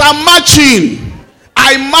 As I'm marching,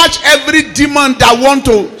 I march every demon that want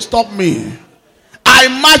to stop me. I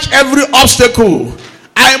march every obstacle.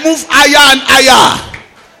 I move higher and higher.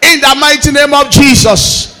 In the mighty name of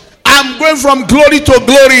Jesus. I'm going from glory to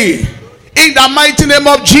glory. In the mighty name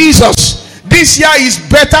of Jesus. This year is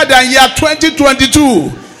better than year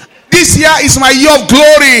 2022. This year is my year of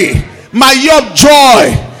glory. My year of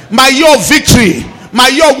joy. My year of victory. My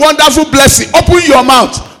year of wonderful blessing. Open your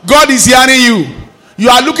mouth. God is hearing you. You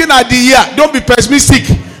are looking at the year. Don't be pessimistic.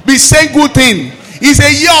 Be saying good thing. It's a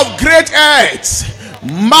year of great health.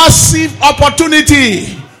 Massive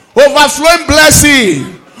opportunity. Overflowing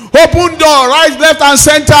blessing. Open door. Right, left and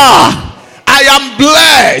center. I am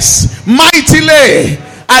blessed. Mightily.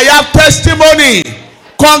 I have testimony.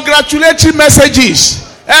 Congratulatory messages.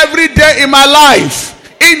 Every day in my life.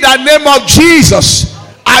 In the name of Jesus.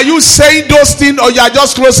 Are you saying those things or you are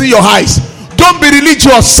just closing your eyes? Don't be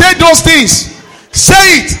religious. Say those things.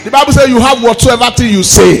 Say it. The Bible says you have whatsoever thing you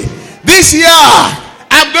say. This year,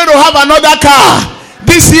 I'm going to have another car.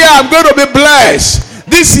 This year, I'm going to be blessed.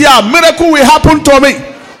 This year, miracle will happen to me.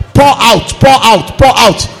 Pour out, pour out, pour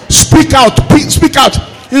out. Speak out, speak out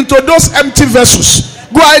into those empty vessels.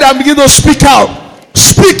 Go ahead and begin to speak out.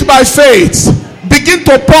 Speak by faith. Begin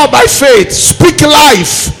to pour by faith. Speak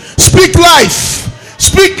life. Speak life.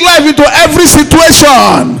 Speak life into every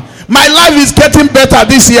situation. My life is getting better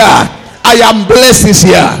this year. I am blessed this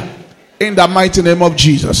year. In the mighty name of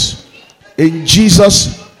Jesus. In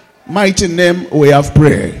Jesus' mighty name we have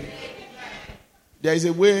prayed. There is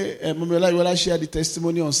a way, Mamela, when I shared the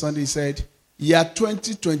testimony on Sunday, he said, year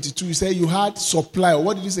 2022, he said you had supply.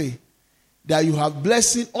 What did you say? That you have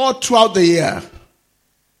blessing all throughout the year.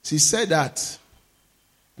 She said that.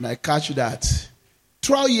 And I catch that.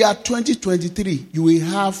 Throughout year 2023, you will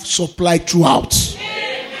have supply throughout.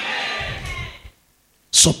 Amen.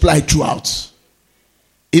 Supply throughout.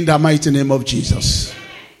 In the mighty name of Jesus.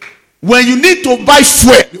 When you need to buy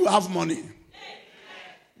fuel, you have money.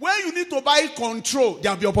 When you need to buy control,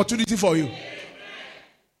 there will be opportunity for you.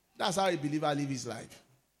 That's how a believer lives his life.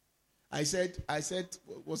 I said,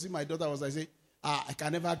 was it my daughter? I said, I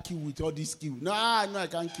can never kill with all this skill. No, I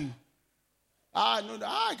can't kill.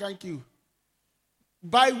 I can't kill.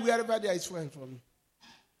 Buy wherever there is fuel for me.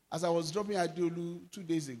 As I was dropping Adolu 2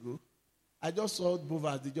 days ago, I just saw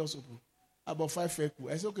Bovas, they just opened. About 5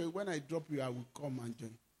 feku. I said, okay, when I drop you, I will come and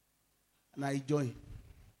join. And I joined.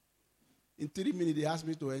 In 3 minutes, they asked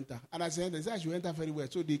me to enter. And I said, I should enter very well.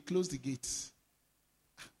 So they closed the gates.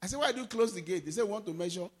 I said, why do you close the gate? They said, we want to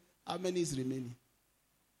measure how many is remaining.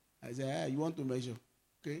 I said, you want to measure?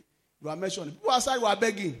 Okay. You are measuring. People outside were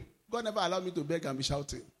begging. God never allowed me to beg and be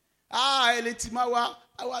shouting. This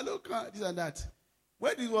and that.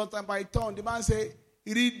 When it was my turn, the man said,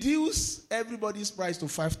 reduce everybody's price to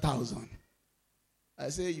 5,000. I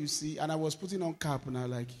say, you see, and I was putting on cap and I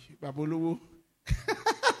was like, Babolowo.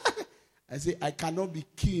 I say, I cannot be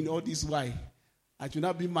keen all this while. It will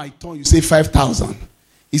not be my turn. You say 5,000.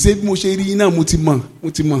 He said, Mutima.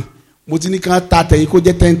 Motinika Tata, you could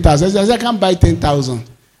get 10,000. I said, I can't buy 10,000.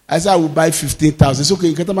 I said, I will buy 15,000. It's okay.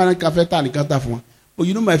 You can't buy a cafe and you can't have one. But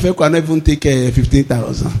you know, my friend cannot even take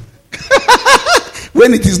 15,000.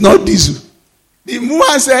 When it is not this. The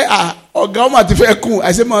woman said, I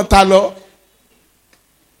said, Montalo.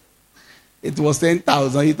 It was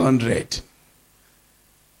 10,800.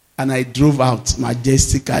 And I drove out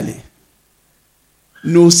majestically.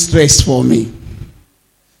 No stress for me.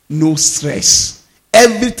 No stress.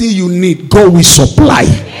 Everything you need, God will supply.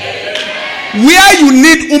 Where you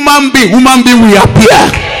need human being will appear.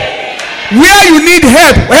 Where you need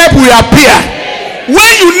help will appear.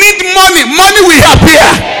 When you need money will appear.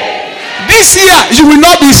 This year, you will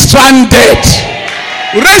not be stranded.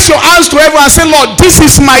 Raise your hands to heaven and say, Lord, this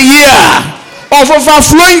is my year of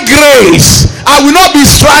overflowing grace. I will not be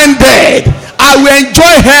stranded. I will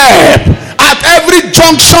enjoy help at every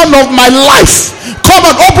junction of my life. Come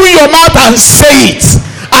on, open your mouth and say it.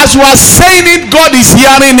 As you are saying it, God is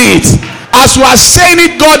hearing it. As you are saying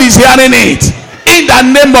it, God is hearing it. In the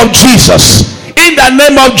name of Jesus. In the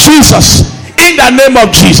name of Jesus. In the name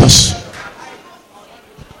of Jesus.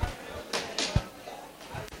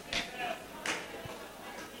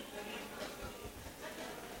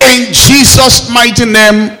 In Jesus' mighty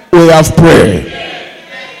name, we have prayed.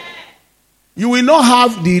 You will not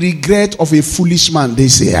have the regret of a foolish man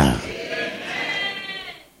this year.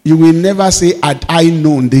 You will never say, had I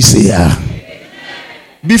known this year.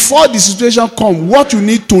 Before the situation comes, what you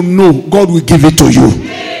need to know, God will give it to you.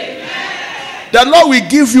 The Lord will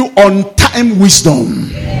give you on time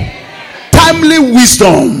wisdom. Timely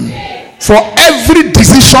wisdom for every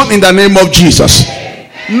decision in the name of Jesus.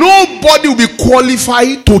 Nobody will be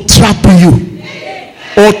qualified to trap you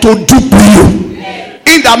or to dupe you.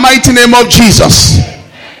 In the mighty name of Jesus.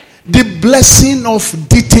 The blessing of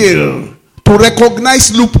detail to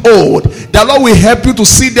recognize loophole. The Lord will help you to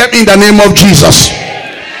see them in the name of Jesus.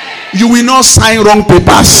 You will not sign wrong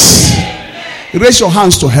papers. Raise your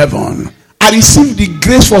hands to heaven. I receive the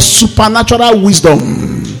grace for supernatural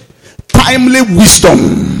wisdom. Timely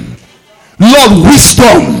wisdom. Lord,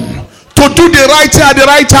 wisdom to do the right thing at the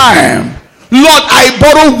right time. Lord, I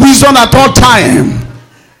borrow wisdom at all time.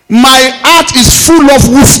 My heart is full of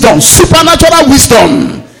wisdom, supernatural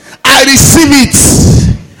wisdom. I receive it.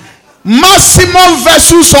 Maximum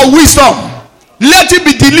vessels of wisdom. Let it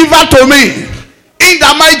be delivered to me. In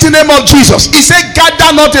the mighty name of Jesus. He said,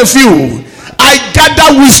 gather not a few. I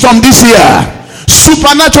gather wisdom this year.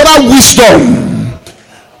 Supernatural wisdom.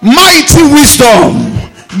 Mighty wisdom.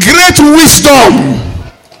 Great wisdom.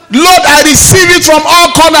 Lord, I receive it from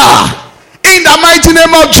all corners. In the mighty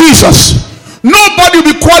name of Jesus. Nobody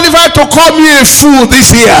will be qualified to call me a fool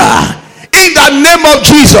this year. In the name of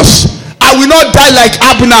Jesus. I will not die like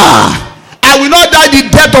Abner. I will not die the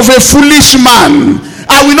death of a foolish man.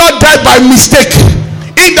 I will not die by mistake.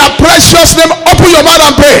 In the precious name, open your mouth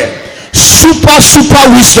and pray. Super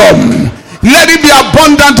wisdom. Let it be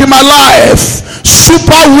abundant in my life.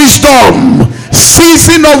 Super wisdom.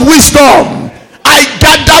 Season of wisdom. I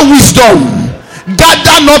gather wisdom.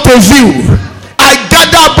 Gather not a few. I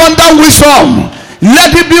gather abundant wisdom.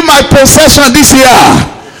 Let it be my possession this year.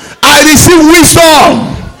 I receive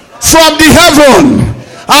wisdom from the heaven.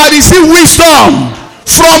 I receive wisdom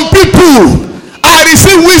from people. I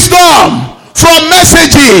receive wisdom from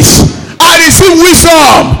messages. I receive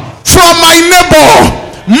wisdom from my neighbor.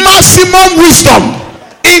 Maximum wisdom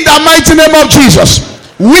in the mighty name of Jesus.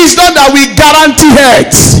 Wisdom that will guarantee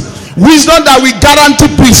health. Wisdom that will guarantee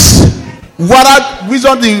peace.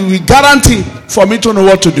 Wisdom that will guarantee for me to know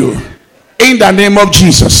what to do. In the name of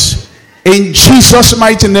Jesus. In Jesus'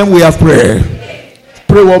 mighty name we have prayed.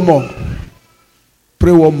 Pray one more.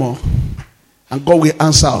 Pray one more. And God will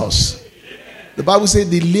answer us. The Bible says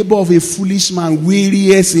the labor of a foolish man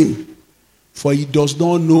wearies him, for he does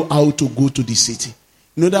not know how to go to the city.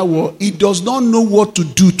 In other words, he does not know what to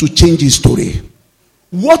do to change his story.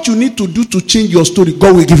 What you need to do to change your story,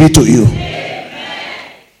 God will give it to you.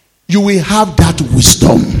 You will have that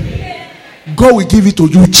wisdom. God will give it to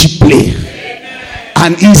you cheaply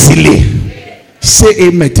and easily. Say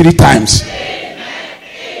amen 3 times.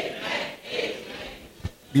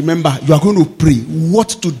 Remember, you are going to pray what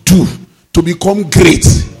to do to become great.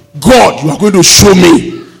 God, you are going to show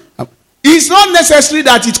me. It's not necessary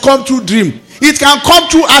that it come through dream. It can come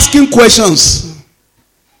through asking questions.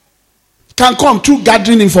 It can come through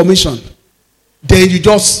gathering information. Then you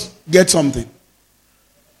just get something.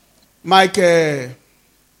 Mike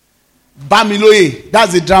Bamiloye,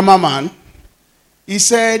 that's the drama man. He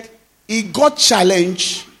said he got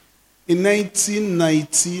challenged in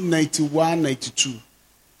 1990, 91, 92.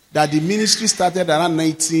 That the ministry started around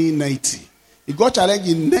 1990. He got challenged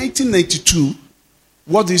in 1992.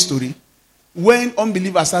 What's the story? When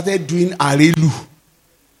unbelievers started doing Arelu.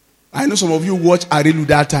 I know some of you watched Arelu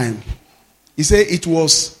that time. He said it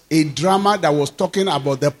was a drama that was talking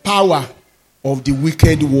about the power of the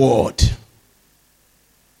wicked world.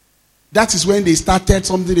 That is when they started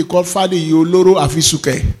something they called Fade Yoloro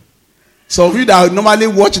Afisuke. So of you that normally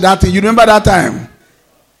watch that thing, you remember that time?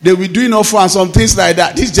 They will do enough and some things like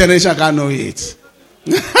that. This generation can't know it.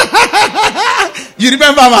 You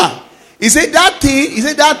remember, man? He said that thing, he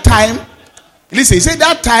said that time, listen, he said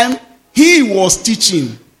that time he was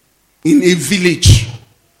teaching in a village.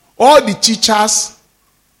 All the teachers,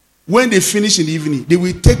 when they finish in the evening, they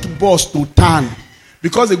will take bus to town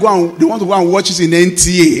because they want to go and watch it in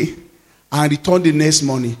NTA and return the next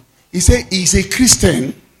morning. He said he's a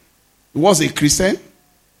Christian. He was a Christian.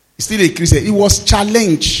 He's still a Christian. He was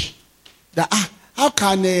challenged that how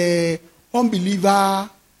can an unbeliever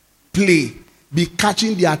play be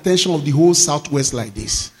catching the attention of the whole Southwest like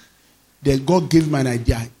this? Then God gave him an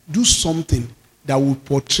idea. Do something that will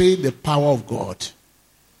portray the power of God.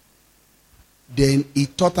 Then he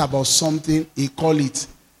thought about something. He called it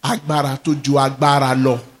Agbara to do Agbara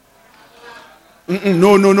law.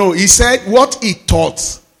 No. He said what he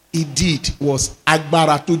thought he did was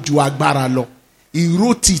Agbara to do Agbara law. He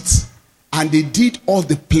wrote it and they did all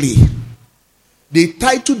the play. They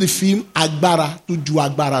titled the film Agbara to do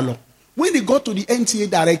Agbara law. When they got to the NTA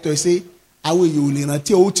director, he said, "Awe you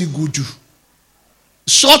oti guju."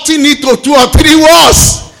 Shorting it to 2 or 3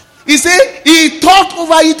 words. He said he thought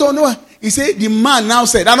over it or no. He said the man now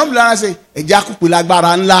said, I don't believe I say, Ejaku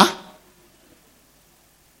Agbara nla.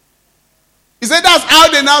 He said that's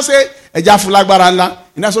how they now say Ejaku Agbara nla.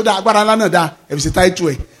 And that's what the Agbara nla no da. If it's a title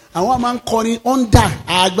way. And one man calling under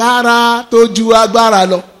Agbara to do Agbara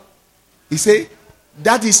law. He said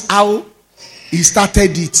that is how he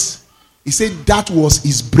started it. He said that was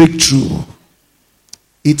his breakthrough.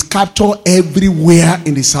 It captured everywhere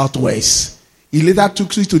in the Southwest. He later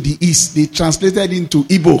took it to the East. They translated into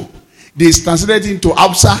Igbo. They translated into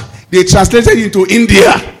Hausa. They translated into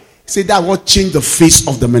India. He said that what changed the face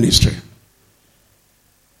of the ministry.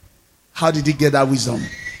 How did he get that wisdom?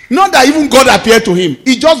 Not that even God appeared to him.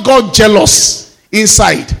 He just got jealous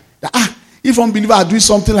inside. That, if unbeliever are doing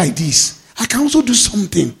something like this, I can also do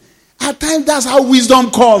something. At times, that's how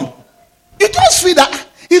wisdom comes. You just feel that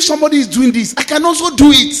if somebody is doing this, I can also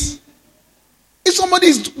do it. If somebody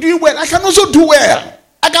is doing well, I can also do well.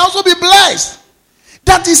 I can also be blessed.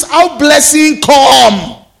 That is how blessing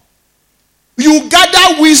come. You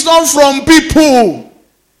gather wisdom from people.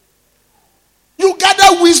 You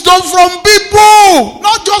gather wisdom from people.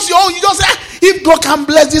 Not just your own. You just say, if God can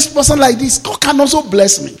bless this person like this, God can also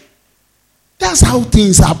bless me. That's how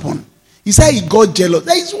things happen. He said he got jealous.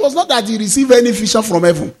 It was not that he received any vision from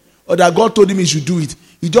heaven or that God told him he should do it.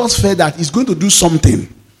 He just felt that he's going to do something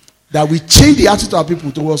that will change the attitude of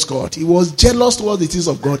people towards God. He was jealous towards the things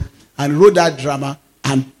of God and wrote that drama,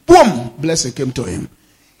 and boom, blessing came to him.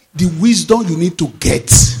 The wisdom you need to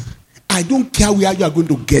get. I don't care where you are going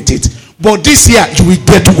to get it, but this year you will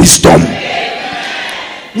get wisdom.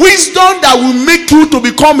 Wisdom that will make you to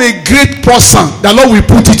become a great person. The Lord will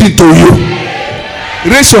put it into you.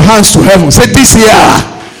 Raise your hands to heaven. Say, this year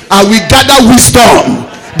I will gather wisdom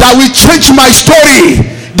that will change my story,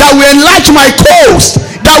 that will enlarge my coast,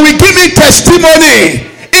 that will give me testimony.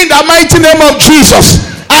 In the mighty name of Jesus,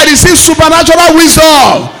 I receive supernatural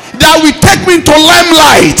wisdom that will take me to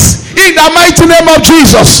limelight. In the mighty name of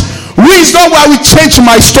Jesus, wisdom that will change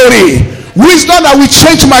my story, wisdom that will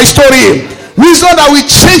change my story, wisdom that will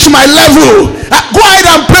change my level. Go ahead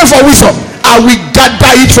and pray for wisdom. I will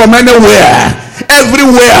gather it from anywhere,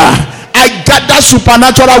 everywhere. I gather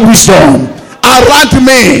supernatural wisdom around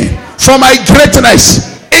me for my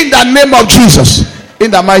greatness. In the name of Jesus. In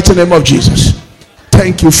the mighty name of Jesus.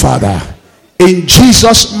 Thank you, Father. In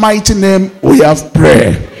Jesus' mighty name we have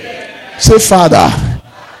prayed. Say, Father,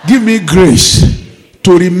 give me grace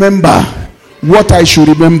to remember what I should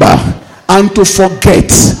remember and to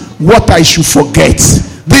forget what I should forget.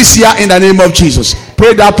 This year, in the name of Jesus.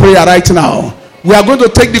 Pray that prayer right now. We are going to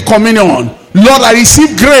take the communion. Lord, I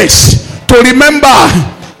receive grace to remember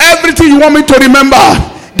everything you want me to remember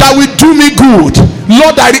that will do me good.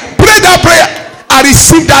 Lord, pray that prayer. I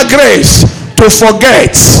receive that grace to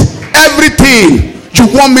forget everything you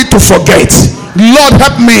want me to forget. Lord,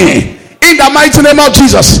 help me. In the mighty name of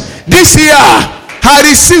Jesus. This year, I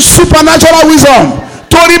receive supernatural wisdom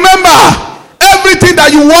to remember everything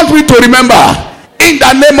that you want me to remember. In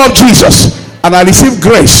the name of Jesus. And I receive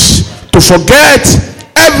grace to forget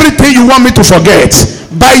everything you want me to forget.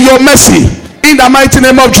 By your mercy. In the mighty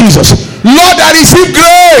name of Jesus. Lord, I receive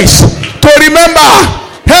grace to remember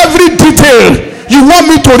every detail you want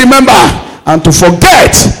me to remember and to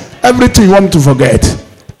forget everything you want me to forget.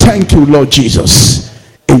 Thank you, Lord Jesus.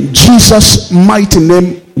 In Jesus' mighty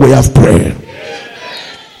name we have prayed.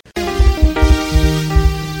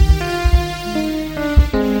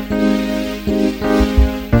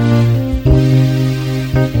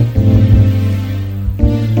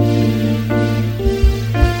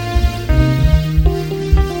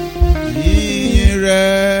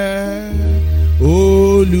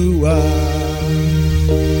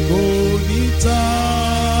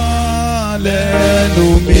 lẹ́nu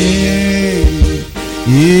mi,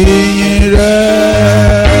 ìyìn rẹ̀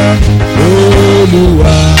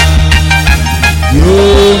Olúwa yóò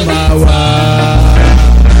máa wà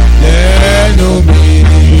lẹ́nu mi,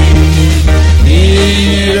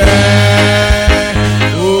 ìyìn rẹ̀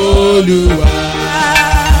Olúwa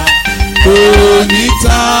kò ní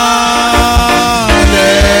tán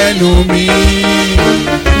lẹ́nu mi.